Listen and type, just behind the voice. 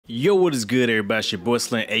Yo, what is good, everybody? It's your boy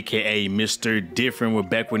Slant, aka Mr. Different. We're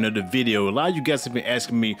back with another video. A lot of you guys have been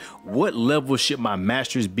asking me what level should my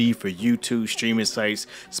masters be for YouTube, streaming sites,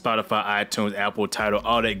 Spotify, iTunes, Apple, Tidal,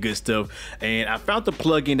 all that good stuff. And I found the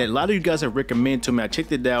plugin that a lot of you guys have recommended to me. I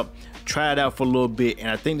checked it out, tried it out for a little bit, and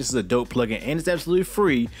I think this is a dope plugin, and it's absolutely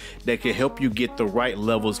free, that can help you get the right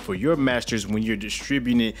levels for your masters when you're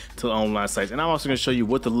distributing it to online sites. And I'm also going to show you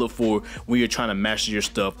what to look for when you're trying to master your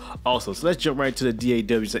stuff also. So let's jump right to the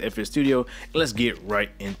DAW FL Studio and let's get right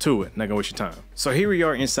into it. Not gonna waste your time. So here we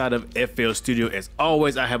are inside of FL Studio. As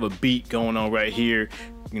always, I have a beat going on right here.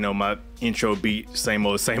 You know, my intro beat, same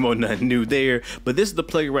old, nothing new there. But this is the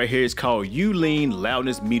plugin right here. It's called Youlean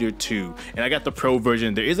Loudness Meter 2. And I got the pro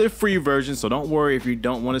version. There is a free version, so don't worry if you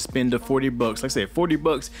don't want to spend the 40 bucks. Like I said, 40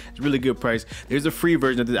 bucks is a really good price. There's a free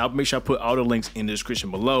version. I'll make sure I put all the links in the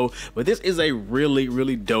description below. But this is a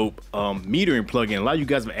really dope metering plugin. A lot of you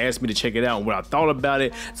guys have asked me to check it out and what I thought about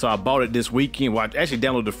it. So I bought it this weekend. Well, I actually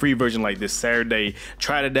downloaded the free version like this Saturday,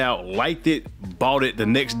 tried it out, liked it, bought it the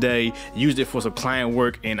next day, used it for some client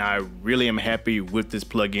work, and I really am happy with this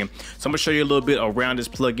plugin. So I'm gonna show you a little bit around this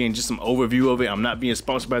plugin, just some overview of it. I'm not being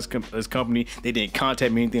sponsored by this company. They didn't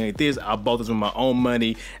contact me, anything like this. I bought this with my own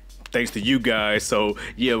money, thanks to you guys. So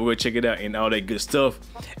yeah, we're gonna check it out and all that good stuff.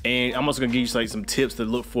 And I'm also gonna give you like some tips to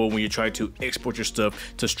look for when you're trying to export your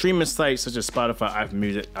stuff to streaming sites such as Spotify, Apple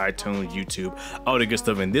Music, iTunes, YouTube, all that good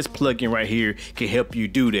stuff. And this plugin right here can help you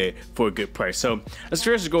do that for a good price. So let's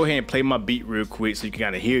first go ahead and play my beat real quick so you can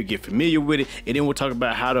kind of hear it, get familiar with it, and then we'll talk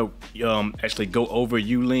about how to actually go over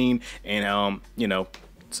Youlean and you know,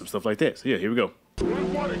 some stuff like that. So yeah, here we go.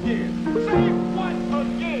 What again? Say what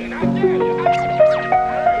again? I dare you.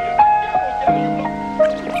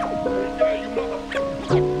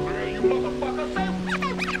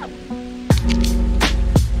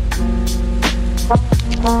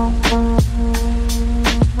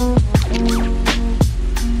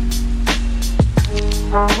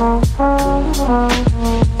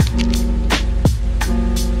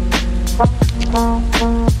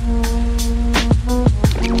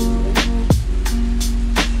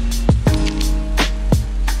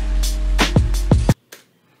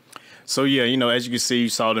 So yeah, you know, as you can see, you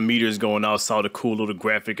saw the meters going off, saw the cool little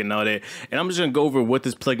graphic and all that. And I'm just gonna go over what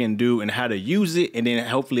this plugin do and how to use it, and then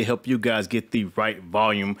hopefully help you guys get the right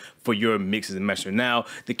volume for your mixes and master. Now,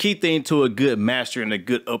 the key thing to a good master and a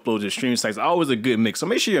good upload to streaming sites is always a good mix. So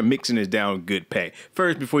make sure your mixing is down good pat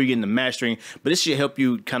first before you get into mastering. But this should help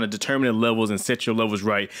you kind of determine the levels and set your levels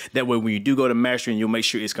right. That way, when you do go to mastering, you'll make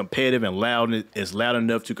sure it's competitive and loud. It's loud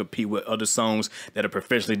enough to compete with other songs that are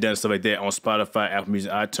professionally done, stuff like that on Spotify, Apple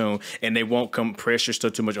Music, iTunes, and they won't compress your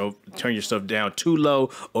stuff too much or turn your stuff down too low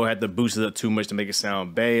or have to boost it up too much to make it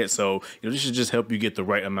sound bad. So you know, this should just help you get the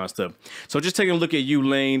right amount of stuff. So just taking a look at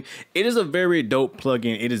Youlean, it is a very dope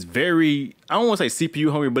plugin. It is very, I don't want to say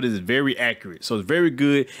CPU hungry, but it's very accurate. So it's very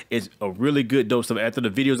good. It's a really good dope stuff. After the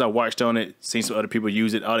videos I watched on it, seen some other people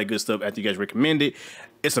use it, all that good stuff after you guys recommend it,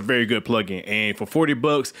 it's a very good plugin. And for 40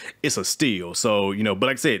 bucks, it's a steal. So, you know, but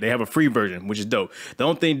like I said, they have a free version, which is dope. The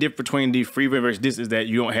only thing different between the free version this is that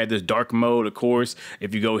you don't have this dark mode, of course.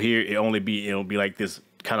 If you go here, it'll be like this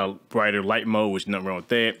kind of brighter light mode, which nothing wrong with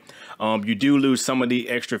that. You do lose some of the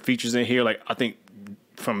extra features in here. Like I think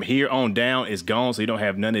from here on down is gone, so you don't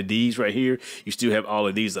have none of these right here. You still have all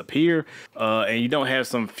of these up here, and you don't have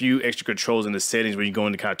some few extra controls in the settings where you go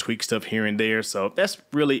in to kind of tweak stuff here and there. So that's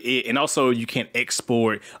really it. And also you can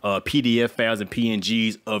export PDF files and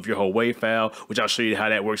PNGs of your whole WAV file, which I'll show you how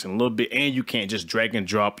that works in a little bit. And you can't just drag and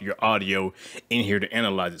drop your audio in here to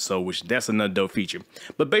analyze it, so which that's another dope feature.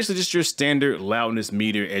 But basically just your standard loudness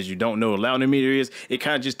meter. As you don't know what a loudness meter is, it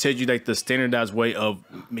kind of just tells you like the standardized way of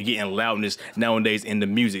getting loudness nowadays in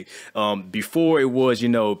the music. Before it was, you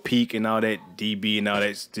know, peak and all that dB and all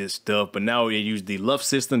that stuff, but now they use the LUF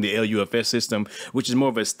system, the LUFS system, which is more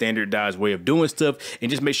of a standardized way of doing stuff,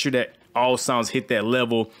 and just make sure that all sounds hit that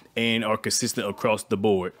level and are consistent across the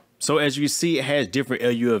board. So as you can see, it has different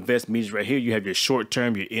LUFS meters right here. You have your short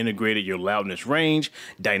term, your integrated, your loudness range,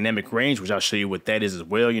 dynamic range, which I'll show you what that is as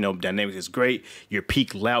well. You know, dynamic is great. Your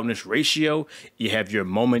peak loudness ratio. You have your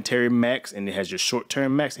momentary max, and it has your short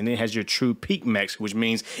term max, and it has your true peak max, which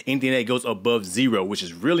means anything that goes above 0, which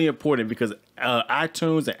is really important because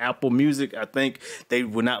iTunes and Apple Music, I think they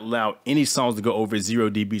will not allow any songs to go over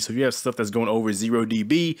 0 dB. So if you have stuff that's going over 0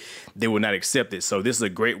 dB, they will not accept it. So this is a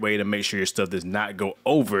great way to make sure your stuff does not go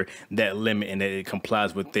over that limit and that it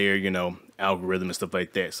complies with their, you know, algorithm and stuff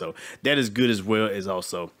like that. So that is good as well as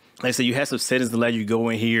also. Like I said, you have some settings that allow you to go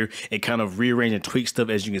in here and kind of rearrange and tweak stuff.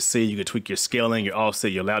 As you can see, you can tweak your scaling, your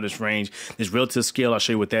offset, your loudness range. This relative scale, I'll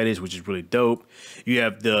show you what that is, which is really dope. You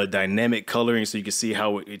have the dynamic coloring, so you can see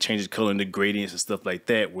how it changes color in the gradients and stuff like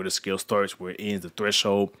that, where the scale starts, where it ends, the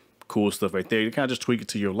threshold. Cool stuff right there. You kind of just tweak it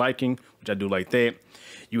to your liking, which I do like that.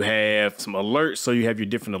 You have some alerts, so you have your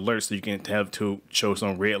different alerts, so you can have to show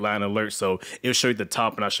some red line alerts. So it'll show you the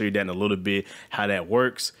top, and I'll show you that in a little bit how that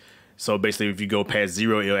works. So basically, if you go past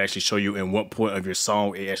 0, it'll actually show you in what point of your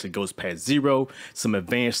song it actually goes past 0. Some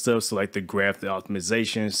advanced stuff, so like the graph, the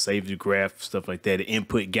optimization, save the graph, stuff like that. The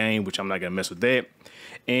input gain, which I'm not gonna mess with that.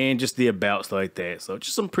 And just the about, stuff like that. So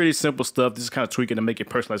just some pretty simple stuff. This is kind of tweaking to make it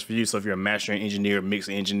personalized for you. So if you're a mastering engineer,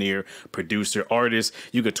 mixing engineer, producer, artist,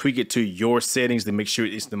 you can tweak it to your settings to make sure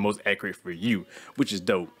it's the most accurate for you, which is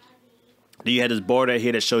dope. Then you have this bar right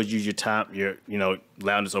here that shows you your top, your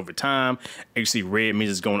loudness over time. You see red means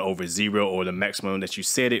it's going over 0 or the maximum that you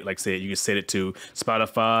set it. Like I said, you can set it to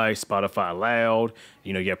Spotify loud.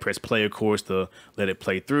 You got to press play, of course, to let it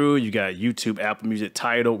play through. You got YouTube, Apple Music,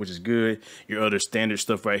 Tidal, which is good. Your other standard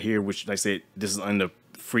stuff right here, which like I said, this is on the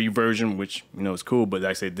free version, which is cool. But like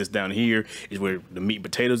I said, this down here is where the meat and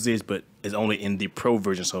potatoes is, but it's only in the pro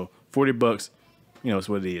version. So $40, it's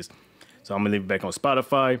what it is. So I'm gonna leave it back on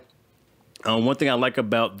Spotify. One thing I like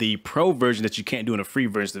about the pro version that you can't do in a free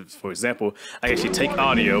version, for example, I actually take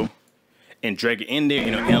audio and drag it in there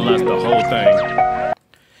and analyze the whole thing.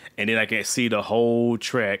 And then I can see the whole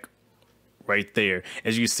track right there.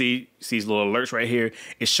 As you see these little alerts right here,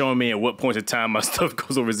 it's showing me at what points in time my stuff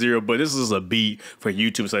goes over 0. But this is a beat for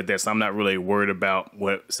YouTube, so like that. So I'm not really worried about how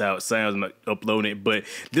it sounds. I'm not uploading it, but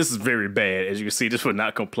this is very bad. As you can see, this would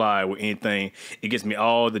not comply with anything. It gives me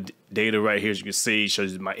all the data right here. As you can see, it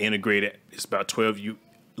shows my integrated. It's about 12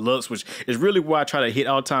 lux, which is really why I try to hit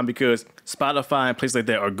all the time, because Spotify and places like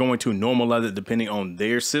that are going to normalize it depending on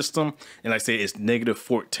their system. And like I said, it's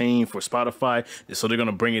 -14 for Spotify, so they're going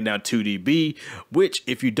to bring it down 2 dB, which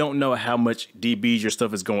if you don't know how much dBs your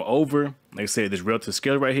stuff is going over, like I said, this relative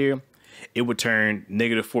scale right here, it would turn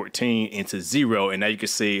 -14 into 0. And now you can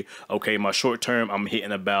see, okay, my short term, I'm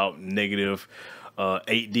hitting about -8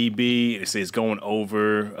 dB. It says going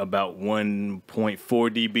over about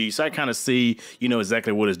 1.4 dB. So I kind of see,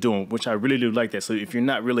 exactly what it's doing, which I really do like that. So if you're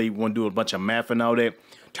not really want to do a bunch of math and all that,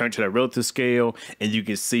 turn to that relative scale and you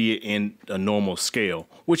can see it in a normal scale,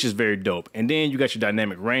 which is very dope. And then you got your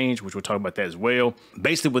dynamic range, which we'll talk about that as well.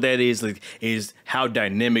 Basically what that is how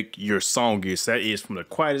dynamic your song is. That is from the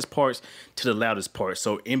quietest parts to the loudest parts.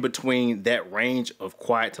 So in between that range of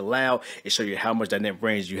quiet to loud, it shows you how much dynamic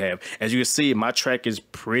range you have. As you can see, my track is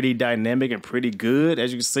pretty dynamic and pretty good.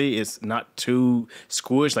 As you can see, it's not too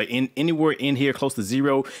squished. Like anywhere in here close to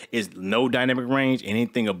 0 is no dynamic range.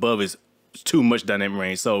 Anything above is too much dynamic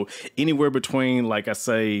range. So anywhere between, like I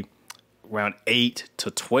say, around 8 to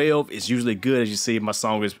 12 is usually good. As you see, my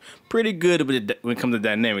song is pretty good when it comes to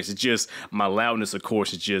dynamics. It's just my loudness, of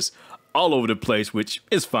course, is just all over the place, which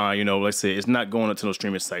is fine. Like I said, it's not going up to no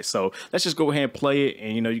streaming site. So let's just go ahead and play it,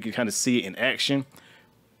 and you can kind of see it in action.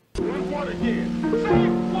 What again? Say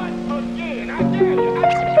what again? I dare you.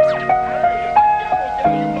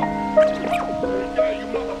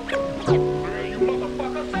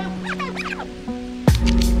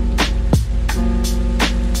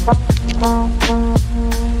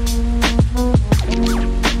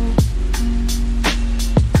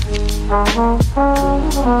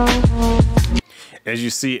 As you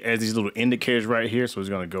see, as these little indicators right here, so it's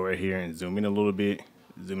going to go right here and zoom in a little bit.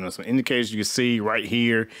 Zoom in on some indicators. You can see right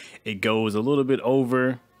here, it goes a little bit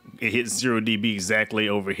over. It hits 0 dB exactly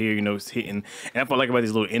over here. It's hitting. And what I like about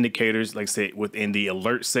these little indicators, like I said, within the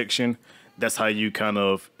alert section, that's how you kind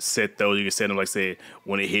of set those. You can set them, like I said,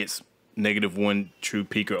 when it hits -1 true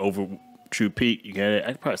peak or over true peak. I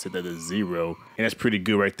could probably set that to 0, and that's pretty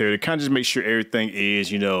good right there. To kind of just make sure everything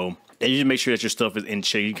is, and you just make sure that your stuff is in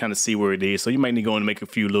check. You kind of see where it is. So you might need to go and make a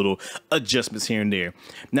few little adjustments here and there.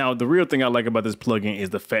 Now, the real thing I like about this plugin is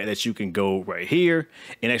the fact that you can go right here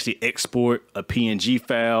and actually export a PNG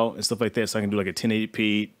file and stuff like that. So I can do like a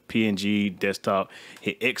 1080p PNG desktop,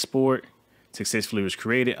 hit export. Successfully was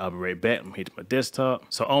created. I'll be right back. I'm gonna hit my desktop.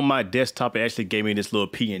 So on my desktop, it actually gave me this little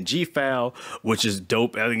PNG file, which is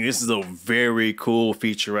dope. I think this is a very cool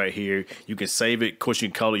feature right here. You can save it. Of course, you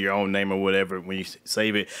can call it your own name or whatever when you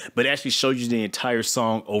save it, but it actually shows you the entire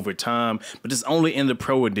song over time. But it's only in the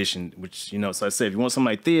Pro Edition, which, so I said, if you want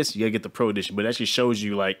something like this, you gotta get the Pro Edition. But it actually shows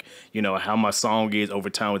you, like, how my song is over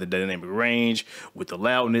time with the dynamic range, with the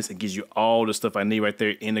loudness. It gives you all the stuff I need right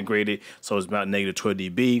there integrated. So it's about -12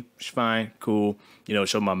 dB, which is fine. cool. You know,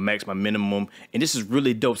 show my max, my minimum. And this is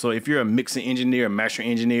really dope. So if you're a mixing engineer, a mastering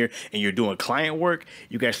engineer, and you're doing client work,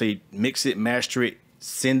 you can actually mix it, master it,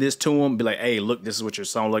 send this to them, be like, hey, look, this is what your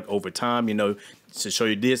song like over time, you know, to show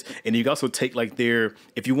you this. And you can also take like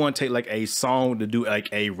if you want to take like a song to do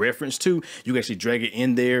like a reference to, you can actually drag it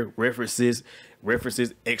in there, references,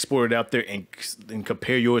 export it out there, and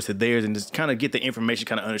compare yours to theirs, and just kind of get the information,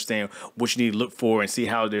 kind of understand what you need to look for, and see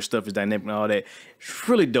how their stuff is dynamic and all that. It's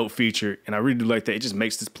really dope feature, and I really do like that. It just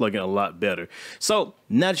makes this plugin a lot better. So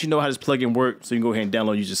now that you know how this plugin works, so you can go ahead and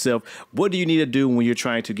download it yourself. What do you need to do when you're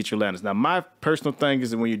trying to get your loudness? Now, my personal thing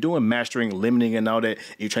is that when you're doing mastering, limiting, and all that,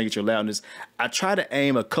 and you're trying to get your loudness, I try to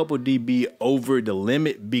aim a couple dB over the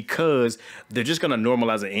limit, because they're just gonna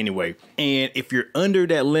normalize it anyway. And if you're under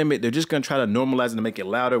that limit, they're just gonna try to normalize it to make it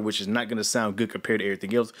louder, which is not gonna sound good compared to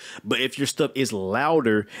everything else. But if your stuff is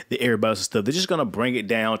louder than everybody else's stuff, they're just gonna bring it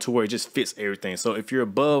down to where it just fits everything. So if you're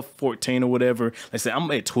above 14 or whatever, like I said,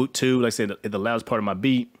 I'm at 2, like I said, the loudest part of my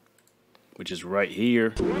beat, which is right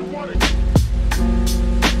here.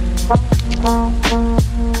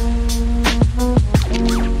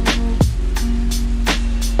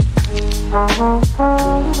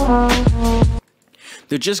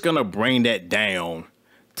 They're just gonna bring that down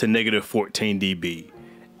to negative 14 dB.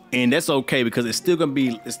 And that's okay, because it's still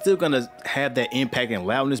gonna have that impact and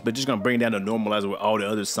loudness, but just gonna bring down the normalizer with all the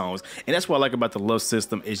other songs. And that's what I like about the Love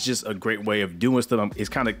system. It's just a great way of doing stuff. It's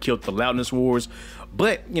kind of killed the loudness wars,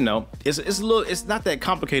 but you know, it's not that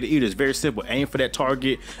complicated either. It's very simple. Aim for that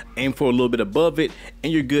target, aim for a little bit above it,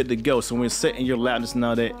 and you're good to go. So when setting your loudness and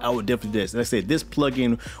all that, I would definitely do this. Like I said, this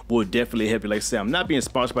plugin will definitely help you. Like I said, I'm not being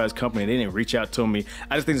sponsored by this company. They didn't reach out to me.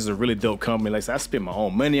 I just think this is a really dope company. Like I said, I spent my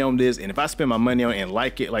own money on this, and if I spend my money on it and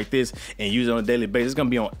like it like this and use it on a daily basis, it's gonna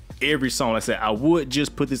be on every song. Like I said, I would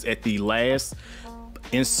just put this at the last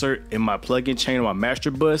insert in my plugin chain or my master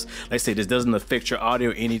bus. Like I say, this doesn't affect your audio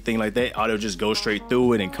or anything like that. Audio just goes straight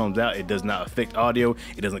through it and comes out. It does not affect audio.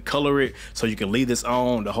 It doesn't color it. So you can leave this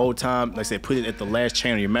on the whole time. Like I said, put it at the last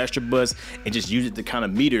chain on your master bus and just use it to kind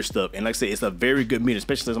of meter stuff. And like I said, it's a very good meter,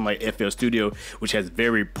 especially something like FL Studio, which has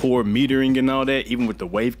very poor metering and all that, even with the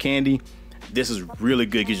wave candy. This is really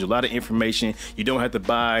good. Gives you a lot of information. You don't have to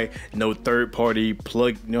buy no third-party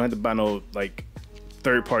plug. You don't have to buy no like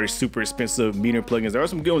third-party super expensive meter plugins. There are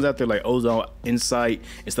some good ones out there like Ozone, Insight,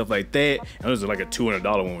 and stuff like that. And those are like a $200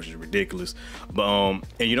 one, which is ridiculous. But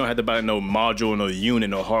and you don't have to buy no module, no unit,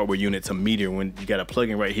 no hardware unit to meter when you got a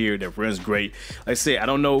plugin right here that runs great. Like I said, I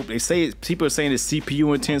don't know. They say people are saying it's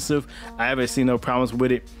CPU intensive. I haven't seen no problems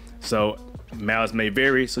with it. So miles may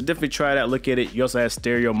vary, so definitely try it out, look at it. You also have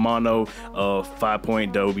stereo, mono,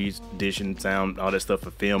 5-point Dolby, Edition, sound, all that stuff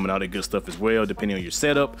for film and all that good stuff as well, depending on your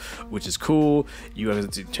setup, which is cool. You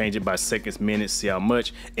have to change it by seconds, minutes, see how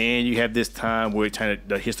much. And you have this time where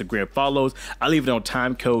the histogram follows. I leave it on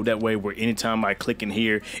time code, that way where anytime I click in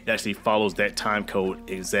here, it actually follows that time code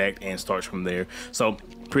exact and starts from there. So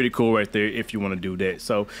pretty cool right there if you want to do that.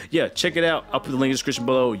 So yeah, check it out. I'll put the link in the description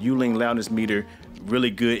below. Youlean loudness meter.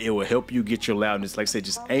 Really good. It will help you get your loudness. Like I said,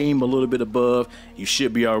 just aim a little bit above. You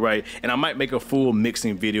should be all right. And I might make a full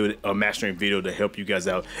mixing video or mastering video to help you guys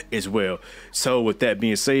out as well. So with that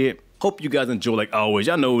being said, hope you guys enjoy like always.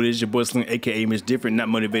 Y'all know it is your boy Slim, aka MrDifferent, not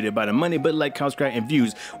motivated by the money, but like, comment, subscribe, and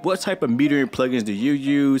views. What type of metering plugins do you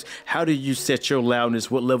use? How do you set your loudness?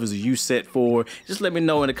 What levels do you set for? Just let me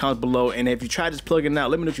know in the comments below. And if you try this plugin out,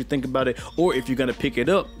 let me know what you think about it. Or if you're gonna pick it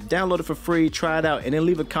up, download it for free, try it out, and then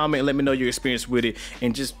leave a comment and let me know your experience with it.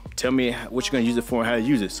 And just tell me what you're gonna use it for and how to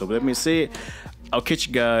use it. So with that being said, I'll catch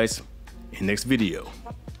you guys in the next video.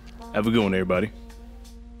 Have a good one, everybody.